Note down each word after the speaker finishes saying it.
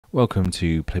Welcome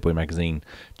to Playboy magazine,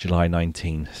 July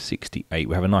 1968.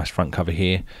 We have a nice front cover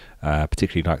here,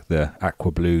 particularly like the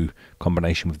aqua blue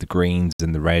combination with the greens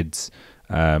and the reds.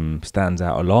 Stands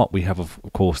out a lot. We have, of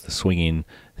course, the swinging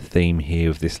theme here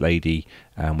of this lady,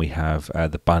 and we have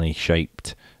the bunny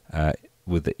shaped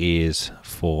with the ears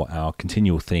for our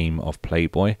continual theme of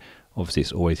Playboy. Obviously,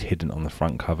 it's always hidden on the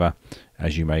front cover,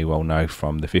 as you may well know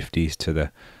from the 50s to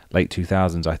the late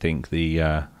 2000s. I think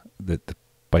the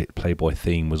Playboy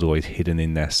theme was always hidden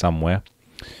in there somewhere.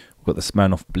 We've got the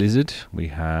Smirnoff Blizzard. We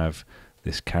have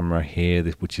this camera here,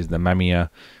 which is the Mamiya,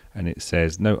 and it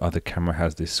says no other camera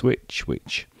has this switch,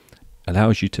 which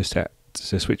allows you to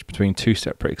switch between two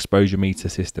separate exposure meter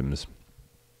systems.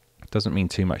 Doesn't mean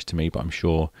too much to me, but I'm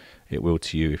sure it will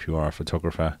to you if you are a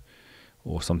photographer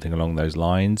or something along those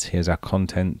lines. Here's our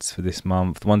contents for this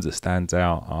month. The ones that stands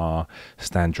out are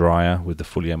Stand Dryer with the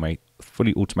fully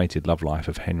automated love life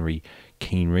of Henry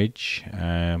Keenridge.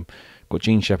 Got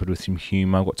Gene Shepherd with some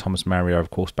humour. Got Thomas Mario,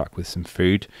 of course, back with some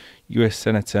food. US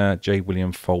Senator J.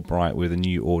 William Fulbright with a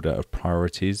new order of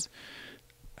priorities.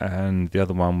 And the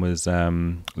other one was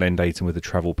Len Dayton with a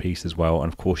travel piece as well.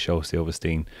 And of course, Shel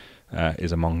Silverstein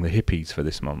is among the hippies for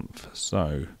this month.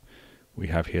 So we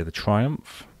have here the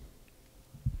Triumph.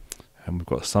 And we've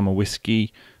got Summer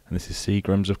Whiskey. And this is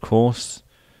Seagram's, of course.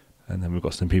 And then we've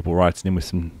got some people writing in with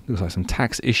some, looks like some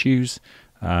tax issues.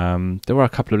 There are a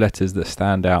couple of letters that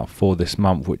stand out for this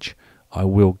month, which I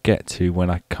will get to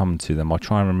when I come to them. I'll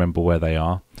try and remember where they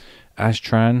are.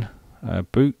 Astran,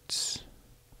 Boots.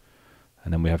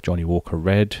 And then we have Johnny Walker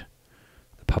Red,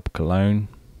 the Pub Cologne.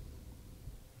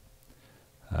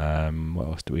 What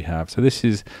else do we have? So this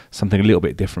is something a little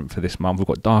bit different for this month. We've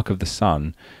got Dark of the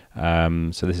Sun.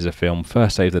 So this is a film,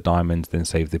 first Save the Diamonds, then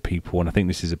Save the People. And I think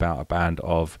this is about a band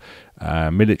of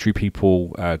military people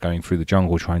going through the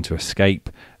jungle trying to escape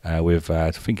with,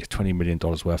 I think it's $20 million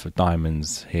worth of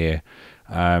diamonds here.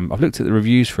 I've looked at the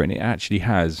reviews for it, and it actually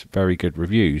has very good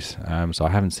reviews. So I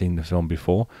haven't seen the film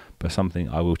before, but something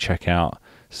I will check out,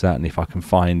 certainly if I can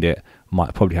find it.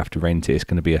 Might probably have to rent it. It's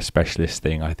going to be a specialist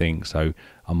thing, I think, so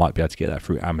I might be able to get that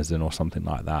through Amazon or something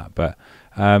like that. But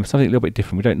something a little bit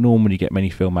different. We don't normally get many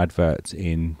film adverts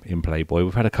in Playboy.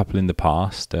 We've had a couple in the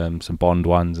past, some Bond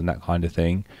ones and that kind of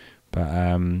thing, but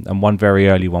and one very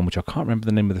early one, which I can't remember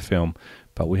the name of the film,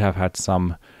 but we have had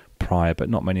some prior, but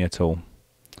not many at all.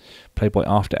 Playboy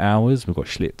After Hours. We've got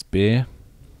Schlitz Beer,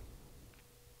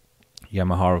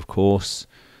 Yamaha, of course.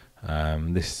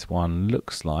 This one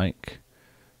looks like,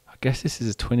 I guess this is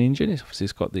a twin engine.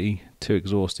 It's got the two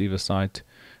exhausts either side.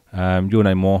 You'll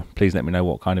know more. Please let me know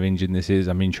what kind of engine this is.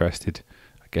 I'm interested.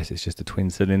 I guess it's just a twin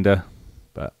cylinder,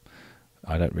 but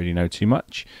I don't really know too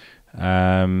much.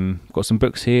 Got some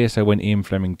books here. So when Ian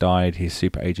Fleming died, his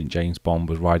super agent James Bond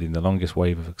was riding the longest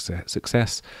wave of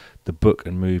success the book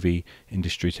and movie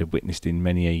industries had witnessed in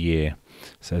many a year.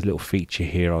 So there's a little feature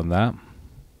here on that.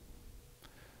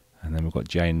 And then we've got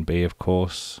J&B, of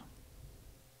course.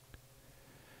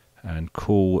 And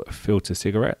Cool Filter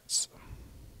Cigarettes.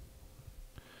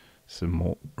 Some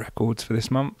more records for this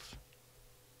month.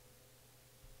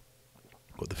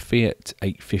 Got the Fiat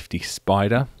 850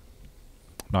 Spider.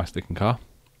 Nice looking car.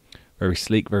 Very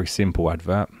sleek, very simple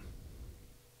advert.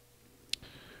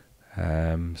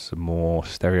 Some more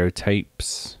stereo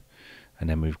tapes. And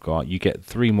then we've got, you get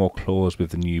 3 more claws with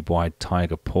the new wide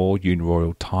Tiger Paw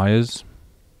Uniroyal tyres.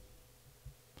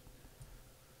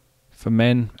 For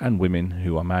men and women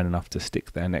who are man enough to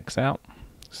stick their necks out.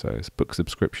 So it's book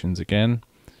subscriptions again.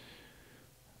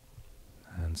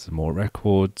 And some more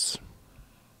records.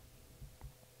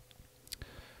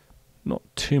 Not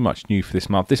too much new for this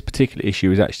month. This particular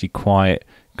issue is actually quite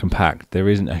compact. There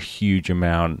isn't a huge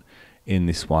amount in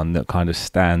this one that kind of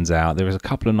stands out. There is a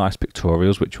couple of nice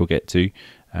pictorials, which we'll get to.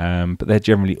 But they're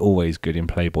generally always good in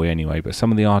Playboy anyway. But some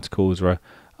of the articles are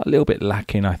a little bit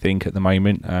lacking, I think, at the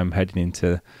moment, heading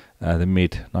into the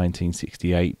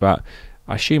mid-1968, but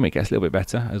I assume it gets a little bit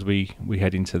better as we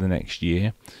head into the next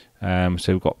year.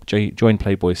 So we've got join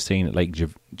Playboy's scene at Lake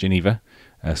Geneva,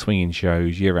 swinging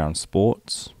shows, year-round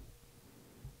sports.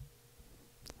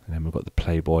 And then we've got the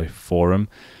Playboy Forum.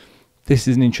 This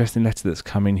is an interesting letter that's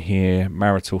come in here,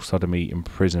 marital sodomy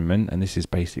imprisonment, and this is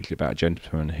basically about a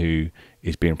gentleman who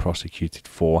is being prosecuted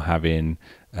for having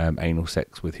anal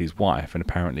sex with his wife, and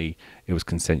apparently it was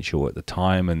consensual at the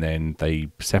time, and then they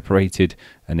separated,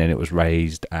 and then it was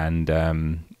raised, and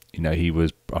you know, he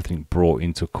was, I think, brought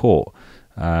into court,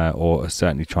 or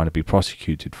certainly trying to be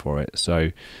prosecuted for it.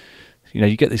 So, you know,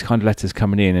 you get these kind of letters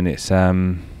coming in, and it's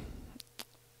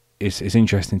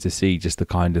interesting to see just the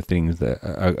kind of things that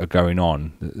are going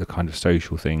on, the kind of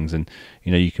social things, and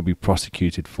you know, you can be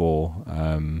prosecuted for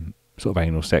sort of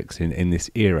anal sex in this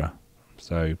era.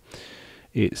 So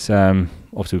it's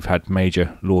obviously we've had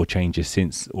major law changes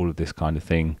since all of this kind of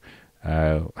thing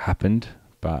happened,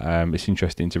 but it's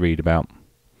interesting to read about.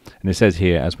 And it says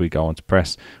here, as we go on to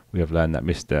press, we have learned that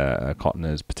Mr.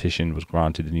 Cotner's petition was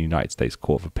granted in the United States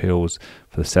Court of Appeals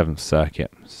for the 7th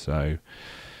Circuit. So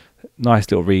nice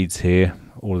little reads here,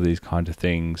 all of these kind of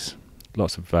things.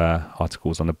 Lots of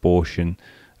articles on abortion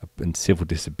and civil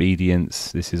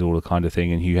disobedience. This is all the kind of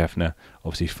thing. And Hugh Hefner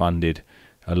obviously funded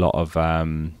a lot of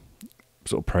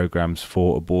sort of programs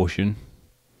for abortion.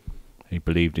 He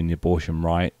believed in the abortion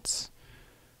rights.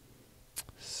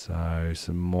 So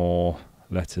some more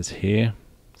letters here.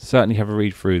 Certainly have a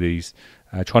read through these.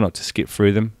 Try not to skip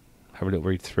through them. Have a little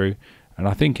read through. And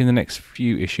I think in the next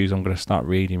few issues I'm going to start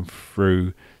reading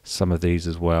through some of these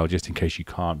as well, just in case you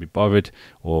can't be bothered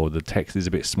or the text is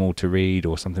a bit small to read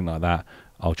or something like that.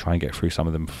 I'll try and get through some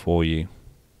of them for you.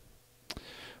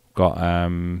 Got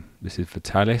this is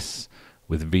Vitalis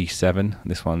with V7.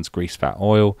 This one's grease, fat,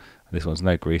 oil. And this one's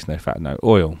no grease, no fat, no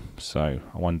oil. So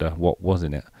I wonder what was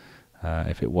in it,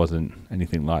 if it wasn't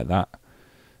anything like that.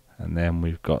 And then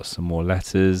we've got some more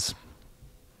letters.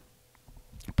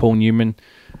 Paul Newman,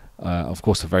 of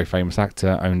course, a very famous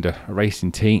actor, owned a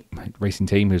racing team.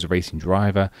 He was a racing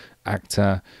driver,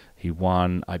 actor. He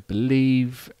won, I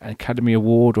believe, an Academy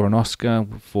Award or an Oscar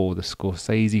for the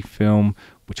Scorsese film,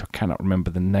 which I cannot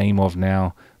remember the name of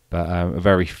now, but a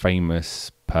very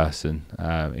famous person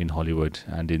in Hollywood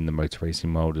and in the motor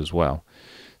racing world as well.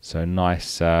 So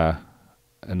nice.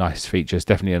 A nice feature. It's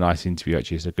definitely a nice interview,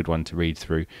 actually. It's a good one to read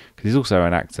through because he's also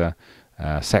an actor,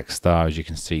 sex star, as you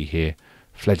can see here,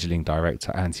 fledgling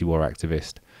director, anti-war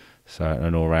activist. So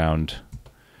an all-round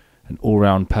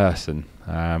person.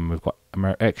 We've got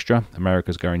Extra,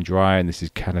 America's Going Dry, and this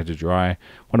is Canada Dry.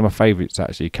 One of my favourites,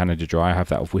 actually, Canada Dry. I have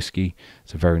that of whiskey.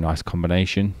 It's a very nice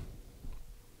combination.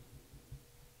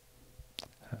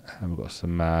 And we've got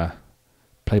some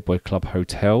Playboy Club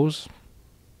Hotels.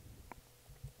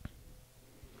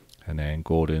 And then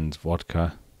Gordon's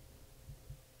Vodka.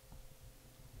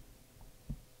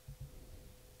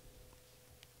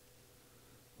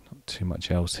 Not too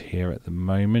much else here at the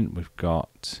moment. We've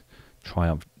got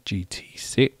Triumph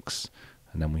GT6.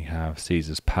 And then we have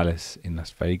Caesar's Palace in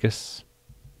Las Vegas.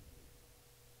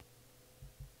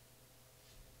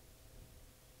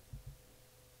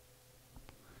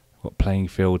 We've got Playing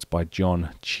Fields by John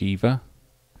Cheever.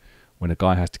 When a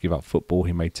guy has to give up football,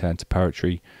 he may turn to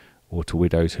poetry, or to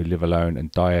widows who live alone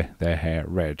and dye their hair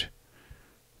red.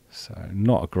 So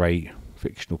not a great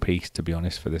fictional piece, to be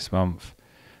honest, for this month.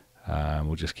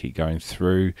 We'll just keep going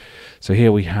through. So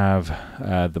here we have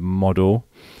the model,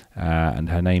 and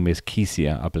her name is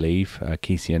Kesia, I believe,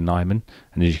 Kesia Newman.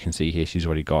 And as you can see here, she's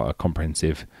already got a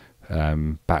comprehensive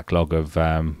backlog of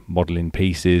modelling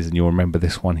pieces. And you'll remember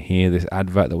this one here, this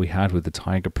advert that we had with the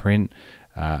tiger print.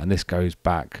 And this goes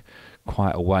back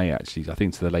quite a way, actually. I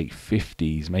think to the late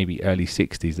 50s, maybe early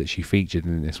 60s, that she featured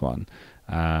in this one.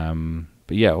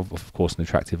 But yeah, of course, an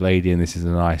attractive lady, and this is a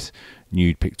nice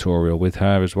nude pictorial with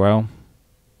her as well.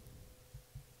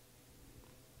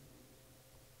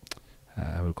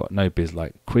 We've got No Biz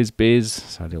Like Quiz Biz,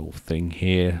 so a little thing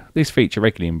here. These feature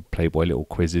regularly in Playboy, little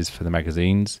quizzes for the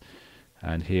magazines.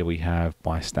 And here we have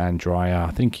by Stan Dreyer.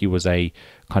 I think he was a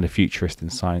kind of futurist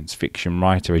and science fiction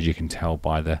writer, as you can tell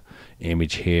by the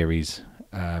image here. He's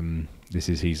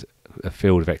he's a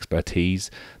field of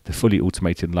expertise. The Fully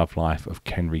Automated Love Life of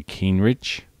Henry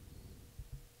Keenridge.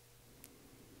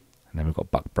 And then we've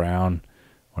got Buck Brown,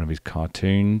 one of his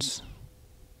cartoons.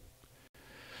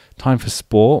 Time for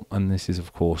Sport, and this is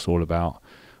of course all about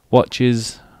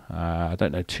watches. I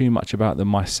don't know too much about them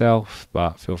myself,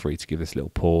 but feel free to give this a little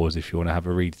pause if you want to have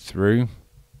a read through.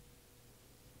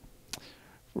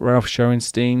 Ralph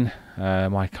Schoenstein,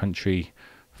 My Country,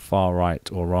 Far Right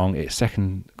or Wrong. It's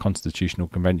second constitutional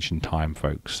convention time,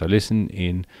 folks. So listen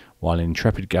in while an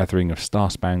intrepid gathering of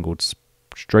star-spangled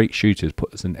straight shooters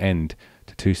puts an end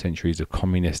to 2 centuries of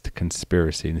communist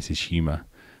conspiracy. And this is Humour,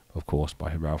 of course,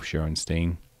 by Ralph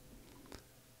Schoenstein.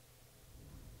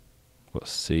 Got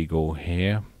Seagull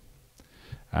here.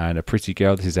 And A Pretty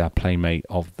Girl, this is our Playmate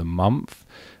of the month.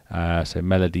 So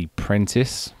Melodye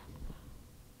Prentiss.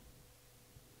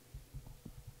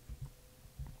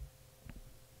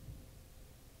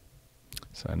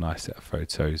 So a nice set of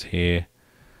photos here.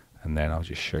 And then I'll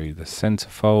just show you the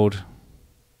centerfold.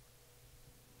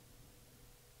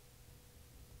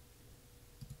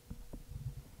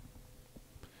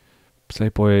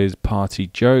 Playboy's Party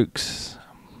Jokes.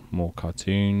 More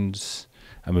cartoons.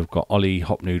 And we've got Ollie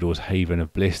Hop Noodle's Haven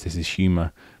of Bliss. This is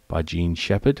Humour by Gene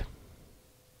Shepherd.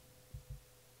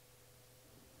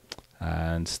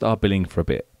 and star billing for a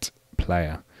bit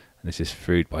player. And this is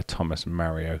Food by Thomas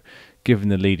Mario, given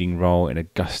the leading role in a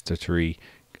gustatory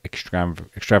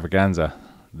extravaganza.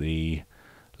 The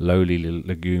lowly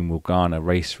legume will garner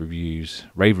rave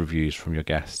reviews from your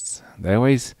guests. They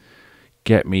always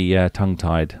get me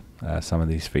tongue-tied, some of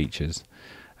these features.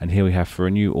 And here we have For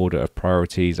a New Order of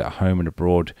Priorities at Home and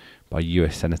Abroad by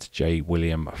US Senator J.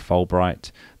 William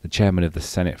Fulbright, the chairman of the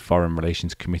Senate Foreign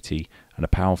Relations Committee and a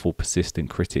powerful, persistent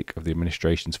critic of the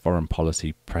administration's foreign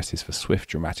policy, presses for swift,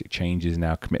 dramatic changes in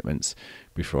our commitments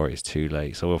before it's too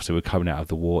late. So obviously we're coming out of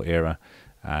the war era,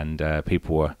 and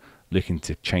people were looking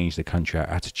to change the country, our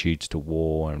attitudes to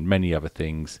war and many other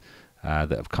things that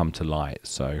have come to light.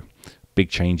 So big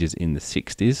changes in the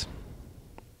 60s.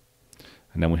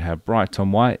 And then we have Bright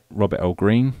on White, Robert L.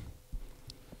 Greene.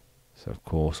 So, of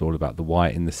course, all about the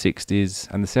white in the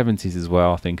 60s and the 70s as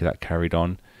well. I think that carried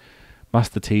on.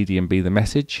 Must the tedium be the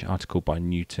message? Article by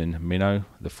Newton Minnow.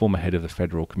 The former head of the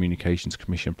Federal Communications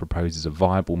Commission proposes a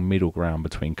viable middle ground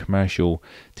between commercial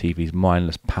TV's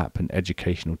mindless pap and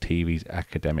educational TV's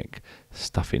academic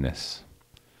stuffiness.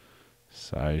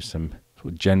 So, some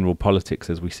sort of general politics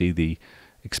as we see the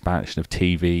expansion of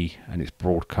TV and its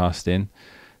broadcasting.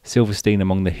 Silverstein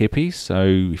among the hippies. So,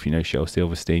 if you know Shel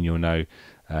Silverstein, you'll know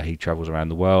he travels around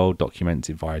the world, documents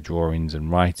it via drawings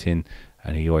and writing,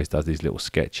 and he always does these little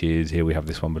sketches. Here we have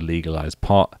this one with legalized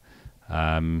pot.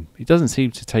 He doesn't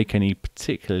seem to take any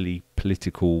particularly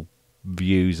political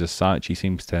views as such. He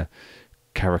seems to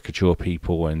caricature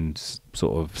people and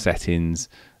sort of settings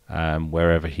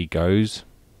wherever he goes.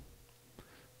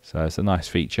 So it's a nice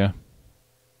feature.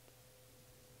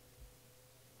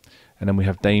 And then we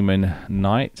have Damon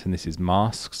Knight, and this is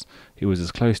Masks. He was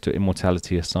as close to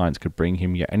immortality as science could bring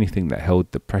him, yet anything that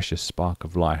held the precious spark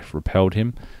of life repelled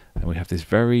him. And we have this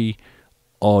very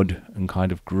odd and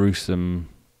kind of gruesome,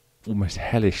 almost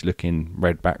hellish looking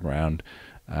red background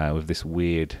with this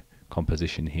weird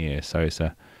composition here. So it's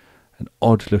an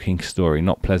odd looking story,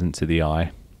 not pleasant to the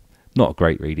eye. Not a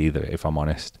great read either, if I'm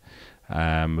honest.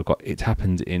 We've got It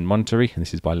Happened in Monterey, and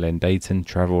this is by Len Dayton.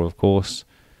 Travel, of course.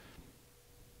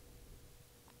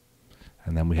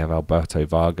 And then we have Alberto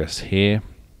Vargas here.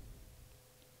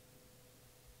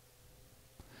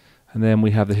 And then we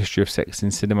have The History of Sex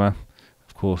in Cinema.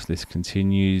 Of course, this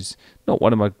continues. Not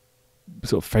one of my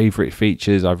sort of favourite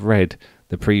features. I've read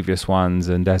the previous ones,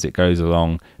 and as it goes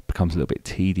along, it becomes a little bit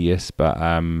tedious. But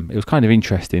it was kind of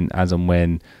interesting as and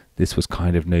when this was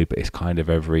kind of new, but it's kind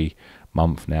of every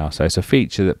month now. So it's a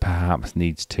feature that perhaps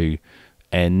needs to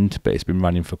end, but it's been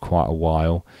running for quite a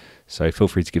while. So feel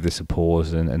free to give this a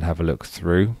pause and have a look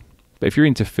through. But if you're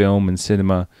into film and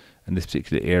cinema and this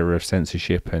particular era of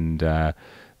censorship and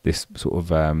this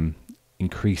sort of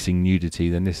increasing nudity,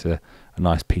 then this is a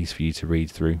nice piece for you to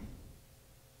read through.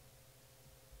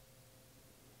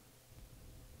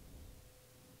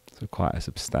 So quite a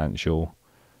substantial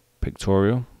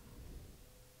pictorial.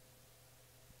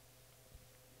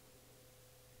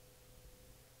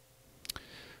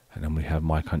 And then we have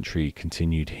My Country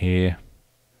continued here.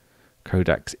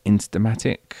 Kodak's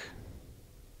Instamatic.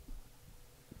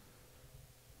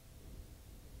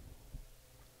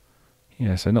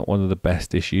 Yeah, so not one of the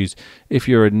best issues. If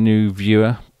you're a new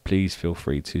viewer, please feel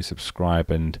free to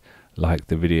subscribe and like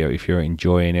the video if you're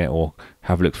enjoying it, or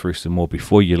have a look through some more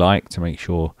before you like to make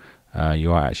sure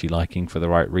you are actually liking for the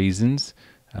right reasons.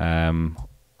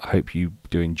 I hope you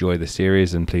do enjoy the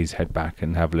series, and please head back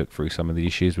and have a look through some of the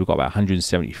issues. We've got about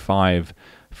 175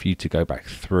 for you to go back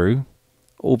through.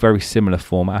 All very similar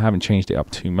format. I haven't changed it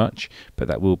up too much, but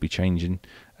that will be changing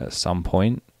at some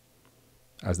point.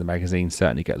 As the magazines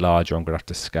certainly get larger, I'm going to have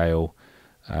to scale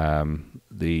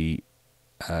the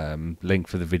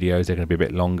length of the videos. They're going to be a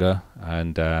bit longer,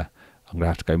 and I'm going to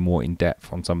have to go more in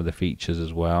depth on some of the features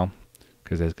as well,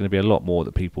 because there's going to be a lot more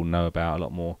that people know about, a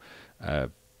lot more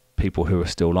people who are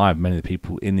still alive. Many of the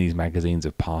people in these magazines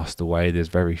have passed away. There's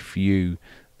very few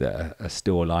that are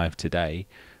still alive today.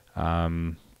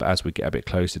 But as we get a bit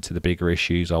closer to the bigger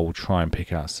issues, I will try and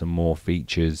pick out some more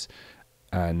features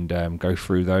and go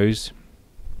through those.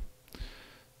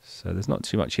 So there's not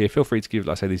too much here. Feel free to give,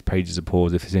 like I say, these pages a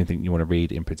pause if there's anything you want to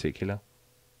read in particular.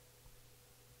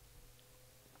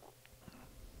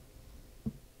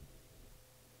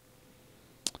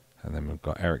 And then we've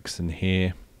got Ericsson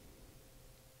here.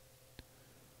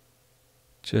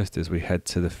 Just as we head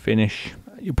to the finish,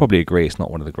 you'll probably agree it's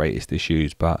not one of the greatest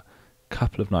issues, but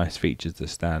couple of nice features that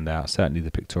stand out. Certainly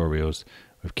the pictorials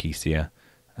with Kesia,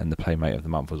 and the Playmate of the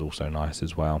Month was also nice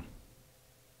as well.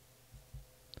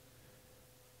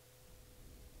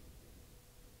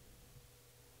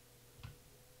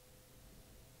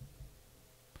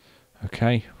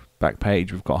 Okay, back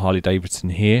page, we've got Harley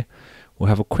Davidson here. We'll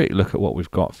have a quick look at what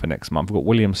we've got for next month. We've got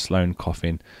William Sloane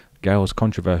Coffin, Gale's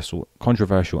controversial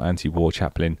anti-war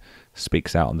chaplain,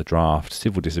 speaks out on the draft,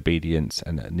 civil disobedience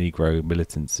and Negro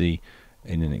militancy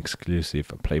in an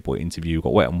exclusive Playboy interview. We've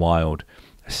got Wet and Wild,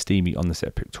 a steamy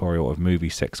on-the-set pictorial of movie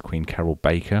sex queen Carol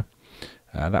Baker.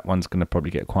 That one's going to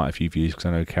probably get quite a few views because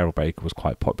I know Carol Baker was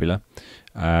quite popular.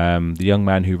 The Young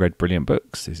Man Who Read Brilliant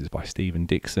Books. This is by Stephen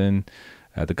Dixon.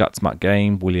 The Gutsmuck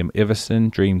Game, William Iverson.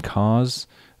 Dream Cars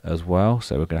as well.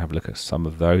 So we're going to have a look at some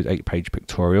of those. 8-page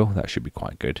pictorial. That should be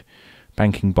quite good.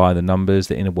 Banking by the Numbers.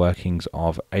 The Inner Workings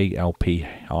of ALP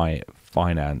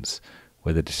Finance,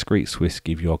 where the discreet Swiss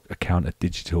give your account a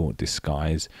digital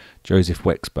disguise. Joseph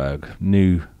Wexberg,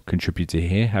 new contributor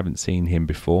here. Haven't seen him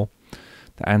before.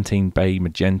 The Antine Bay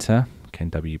Magenta, Ken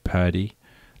W. Purdy.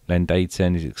 Len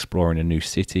Dayton is exploring a new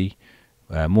city.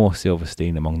 More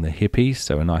Silverstein among the hippies,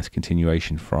 so a nice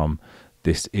continuation from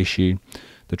this issue.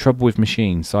 The Trouble with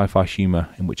Machines, sci-fi humour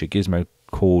in which a gizmo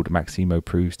called Maximo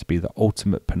proves to be the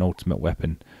ultimate penultimate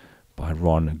weapon, by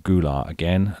Ron Goulart,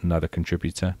 again, another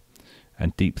contributor.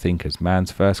 And Deep Thinkers,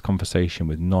 man's first conversation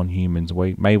with non-humans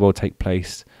may well take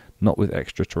place not with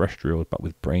extraterrestrials but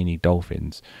with brainy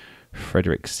dolphins.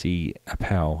 Frederick C.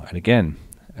 Appel, and again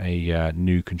a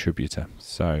new contributor.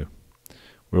 So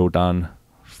we're all done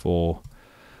for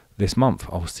this month.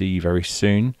 I'll see you very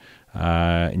soon.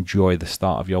 Enjoy the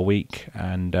start of your week,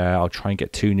 and I'll try and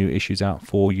get 2 new issues out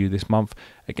for you this month.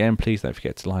 Again, please don't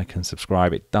forget to like and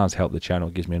subscribe. It does help the channel.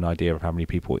 It gives me an idea of how many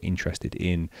people are interested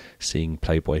in seeing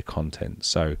Playboy content.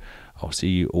 So I'll see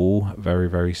you all very,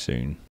 very soon.